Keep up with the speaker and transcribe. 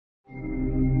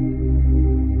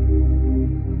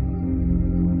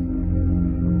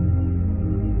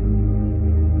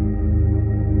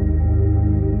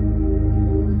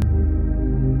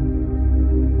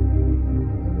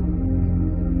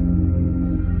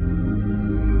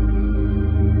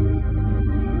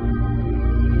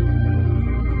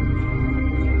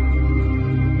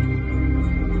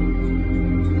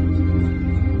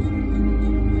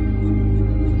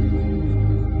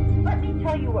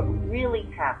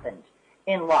happened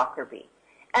in Lockerbie.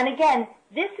 And again,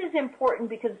 this is important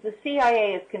because the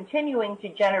CIA is continuing to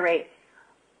generate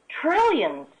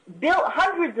trillions,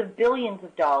 hundreds of billions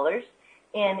of dollars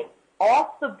in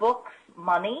off-the-books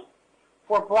money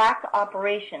for black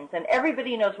operations. And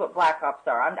everybody knows what black ops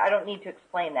are. I don't need to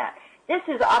explain that. This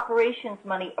is operations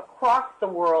money across the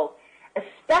world,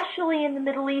 especially in the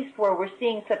Middle East where we're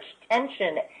seeing such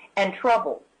tension and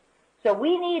trouble. So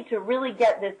we need to really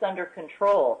get this under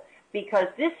control because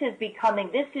this is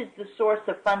the source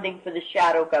of funding for the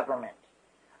shadow government.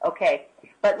 Okay,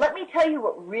 but let me tell you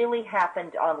what really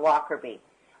happened on Lockerbie.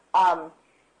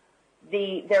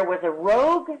 There was a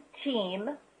rogue team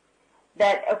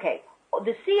that, okay,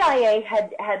 the CIA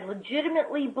had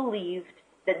legitimately believed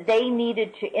that they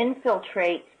needed to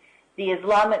infiltrate the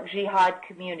Islamic Jihad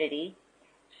community,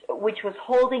 which was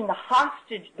holding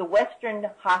the Western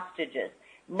hostages,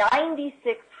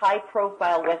 96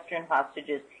 high-profile Western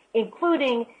hostages,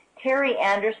 including Terry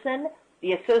Anderson,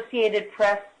 the Associated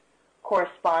Press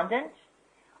correspondent,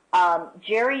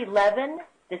 Jerry Levin,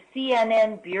 the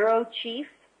CNN bureau chief,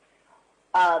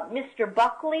 Mr.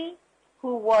 Buckley,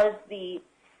 who was the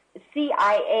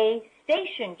CIA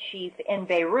station chief in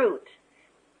Beirut,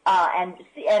 and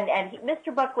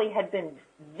Mr. Buckley had been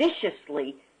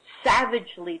viciously,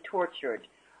 savagely tortured.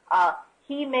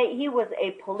 He was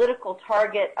a political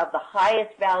target of the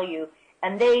highest value,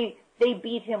 and they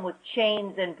beat him with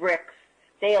chains and bricks.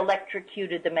 They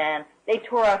electrocuted the man. They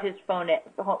tore out his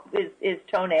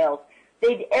toenails.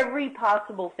 They did every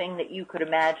possible thing that you could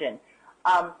imagine.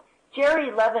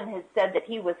 Jerry Levin has said that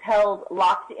he was held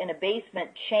locked in a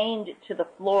basement, chained to the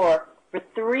floor for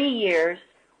 3 years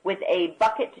with a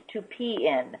bucket to pee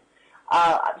in.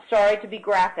 Sorry to be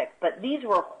graphic, but these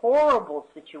were horrible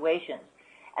situations.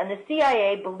 And the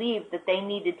CIA believed that they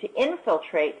needed to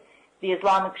infiltrate the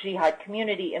Islamic Jihad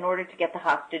community in order to get the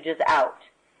hostages out.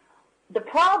 The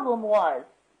problem was,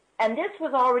 and this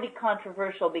was already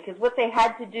controversial because what they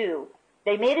had to do,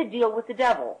 they made a deal with the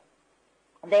devil.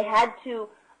 They had to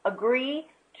agree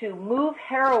to move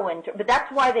heroin, but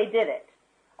that's why they did it.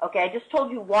 Okay, I just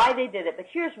told you why they did it, but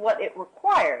here's what it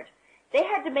required. They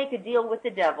had to make a deal with the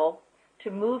devil to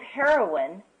move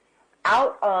heroin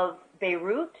out of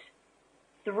Beirut,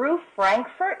 through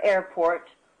Frankfurt Airport,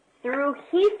 through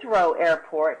Heathrow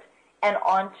Airport, and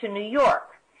on to New York.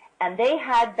 And they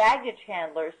had baggage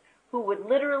handlers who would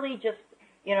literally just,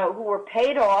 who were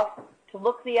paid off to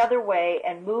look the other way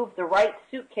and move the right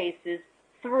suitcases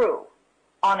through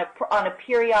on a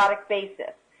periodic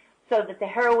basis, so that the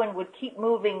heroin would keep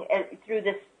moving through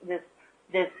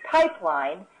this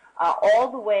pipeline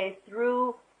all the way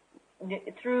through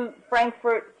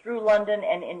Frankfurt, through London,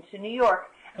 and into New York.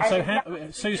 So,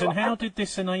 Susan, how did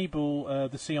this enable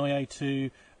the CIA to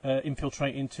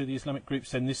infiltrate into the Islamic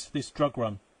groups and this drug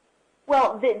run?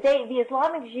 Well, the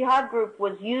Islamic Jihad group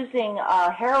was using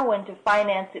heroin to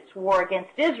finance its war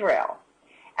against Israel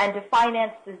and to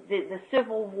finance the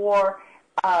civil war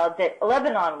that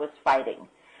Lebanon was fighting.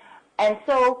 And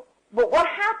so, but what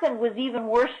happened was even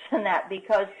worse than that,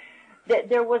 because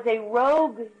there was a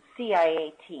rogue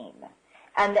CIA team.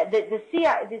 And the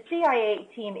CIA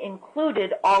team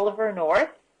included Oliver North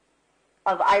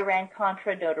of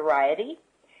Iran-Contra notoriety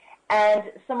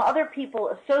and some other people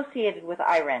associated with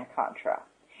Iran-Contra.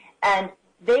 And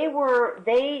they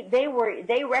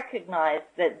recognized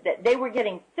that they were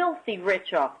getting filthy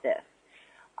rich off this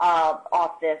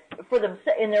for them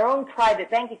in their own private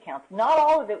bank accounts. Not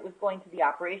all of it was going to the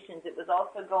operations; it was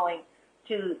also going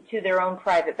to their own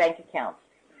private bank accounts.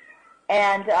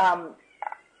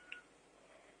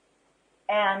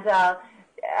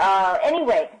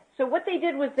 Anyway, so what they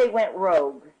did was they went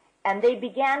rogue, and they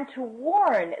began to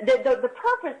warn. The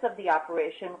purpose of the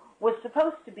operation was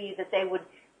supposed to be that they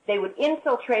would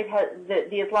infiltrate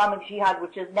the Islamic Jihad,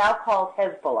 which is now called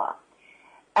Hezbollah,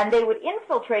 and they would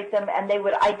infiltrate them, and they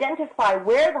would identify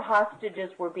where the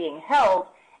hostages were being held,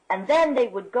 and then they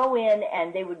would go in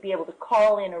and they would be able to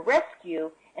call in a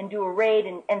rescue and do a raid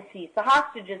and seize the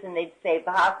hostages, and they'd save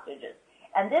the hostages.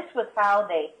 And this was how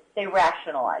they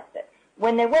rationalized it.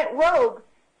 When they went rogue,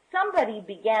 somebody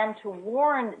began to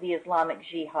warn the Islamic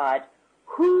Jihad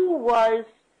who was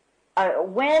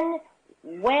when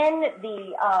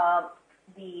the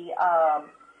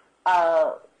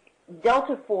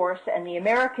Delta Force and the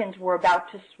Americans were about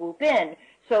to swoop in.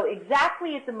 So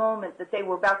exactly at the moment that they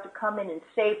were about to come in and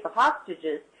save the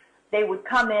hostages, they would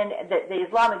come in. The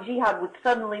Islamic Jihad would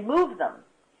suddenly move them,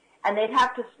 and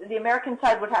the American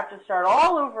side would have to start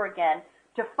all over again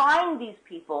to find these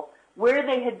people where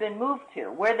they had been moved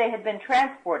to, where they had been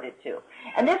transported to.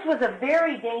 And this was a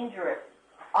very dangerous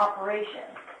operation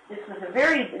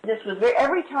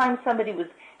every time somebody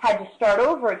had to start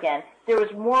over again, there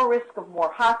was more risk of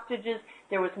more hostages,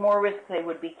 there was more risk they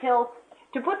would be killed.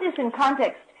 To put this in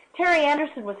context, Terry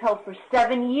Anderson was held for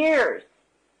 7 years.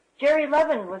 Jerry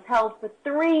Levin was held for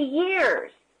 3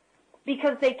 years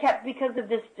because of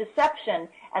this deception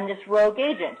and this rogue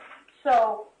agent.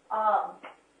 So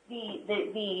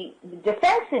the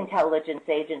Defense Intelligence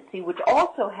Agency, which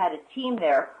also had a team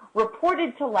there,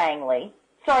 reported to Langley.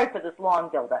 Sorry for this long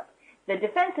buildup. The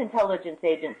Defense Intelligence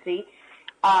Agency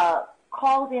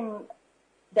called in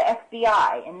the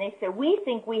FBI, and they said, "We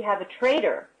think we have a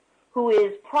traitor who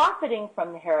is profiting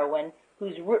from the heroin,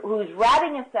 who's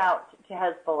ratting us out to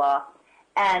Hezbollah,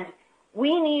 and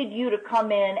we need you to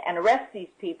come in and arrest these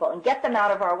people and get them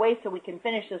out of our way so we can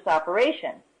finish this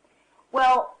operation."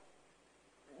 Well,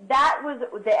 the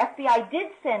FBI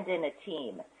did send in a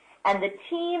team, and the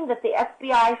team that the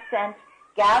FBI sent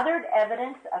gathered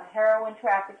evidence of heroin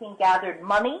trafficking, gathered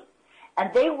money,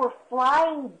 and they were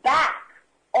flying back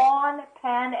on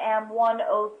Pan Am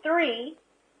 103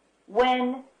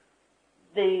 when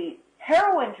the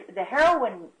heroin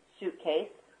suitcase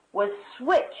was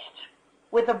switched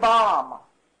with a bomb,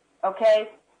 okay?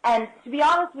 And to be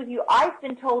honest with you, I've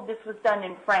been told this was done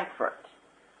in Frankfurt,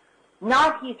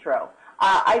 not Heathrow.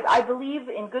 I believe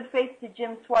in good faith to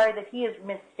Jim Swire that he is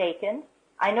mistaken.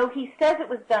 I know he says it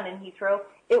was done in Heathrow.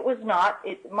 It was not.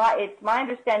 It's my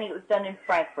understanding it was done in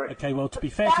Frankfurt. Okay, well, to be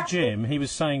fair to Jim, he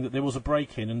was saying that there was a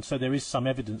break-in, and so there is some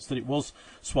evidence that it was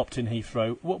swapped in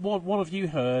Heathrow. What have you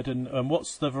heard, and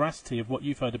what's the veracity of what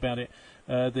you've heard about it,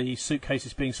 the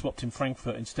suitcases being swapped in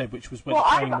Frankfurt instead, which was where the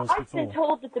plane was before? I've been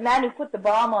told that the man who put the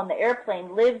bomb on the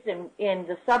airplane lives in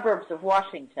the suburbs of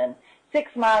Washington,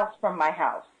 6 miles from my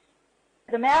house.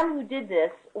 The man who did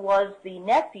this was the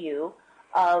nephew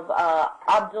of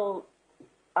Abdul,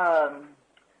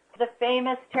 the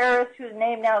famous terrorist whose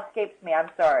name now escapes me. I'm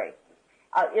sorry.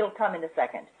 It'll come in a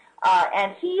second.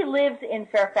 And he lives in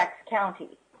Fairfax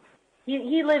County.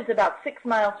 He lives about 6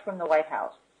 miles from the White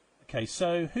House. Okay,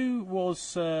 so who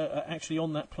was actually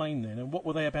on that plane then, and what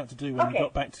were they about to do when they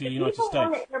got back to the United States? The people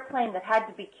on the airplane that had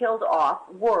to be killed off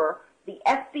were the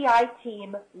FBI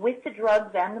team with the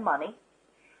drugs and the money,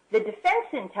 the Defense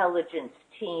Intelligence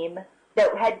team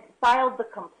that had filed the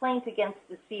complaint against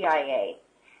the CIA,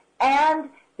 and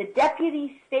the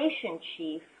deputy station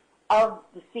chief of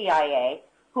the CIA,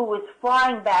 who was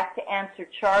flying back to answer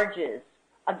charges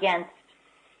against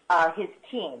his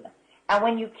team. And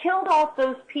when you killed off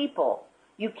those people,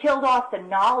 you killed off the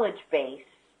knowledge base,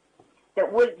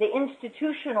 that was the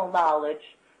institutional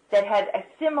knowledge that had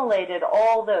assimilated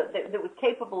all that was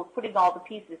capable of putting all the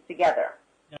pieces together.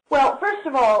 Well, first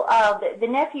of all, the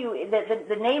nephew,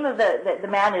 the name of the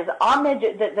man is Ahmed.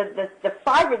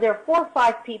 There are 4 or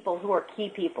 5 people who are key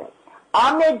people.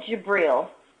 Ahmed Jibril,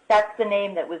 that's the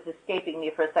name that was escaping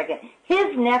me for a second.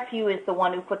 His nephew is the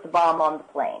one who put the bomb on the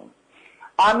plane.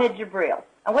 Ahmed Jibril.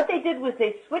 And what they did was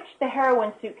they switched the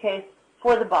heroin suitcase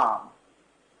for the bomb.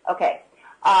 Okay.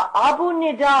 Abu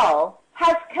Nidal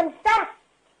has confessed.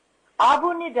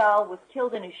 Abu Nidal was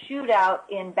killed in a shootout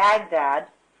in Baghdad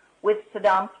with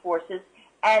Saddam's forces,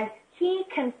 and he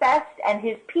confessed, and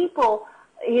his people,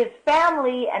 his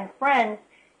family and friends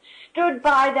stood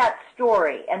by that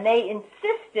story, and they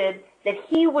insisted that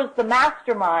he was the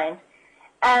mastermind.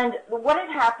 And what had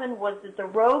happened was that the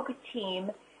rogue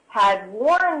team had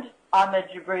warned Ahmed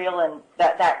Jibril and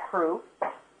that crew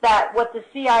that what the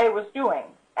CIA was doing,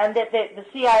 and that the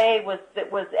CIA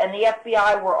and the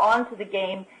FBI were onto the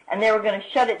game, and they were going to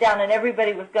shut it down, and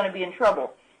everybody was going to be in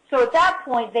trouble. So at that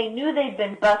point, they knew they'd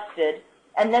been busted,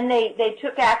 and then they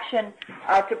took action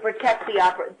to protect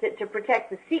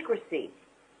the secrecy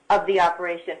of the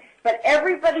operation. But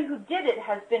everybody who did it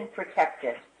has been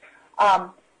protected.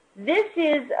 This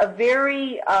is a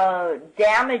very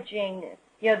damaging.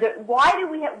 Why do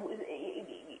we have?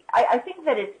 I think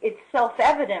that it's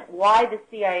self-evident why the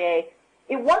CIA.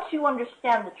 Once you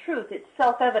understand the truth, it's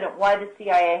self-evident why the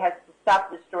CIA has to stop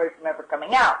this story from ever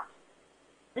coming out.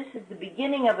 This is the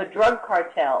beginning of a drug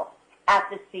cartel at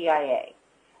the CIA.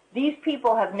 These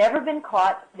people have never been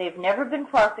caught, they've never been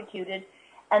prosecuted,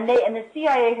 and the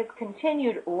CIA has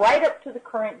continued right up to the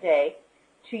current day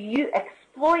to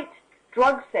exploit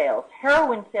drug sales,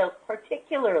 heroin sales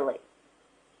particularly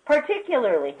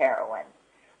heroin,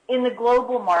 in the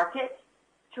global market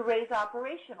to raise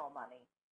operational money.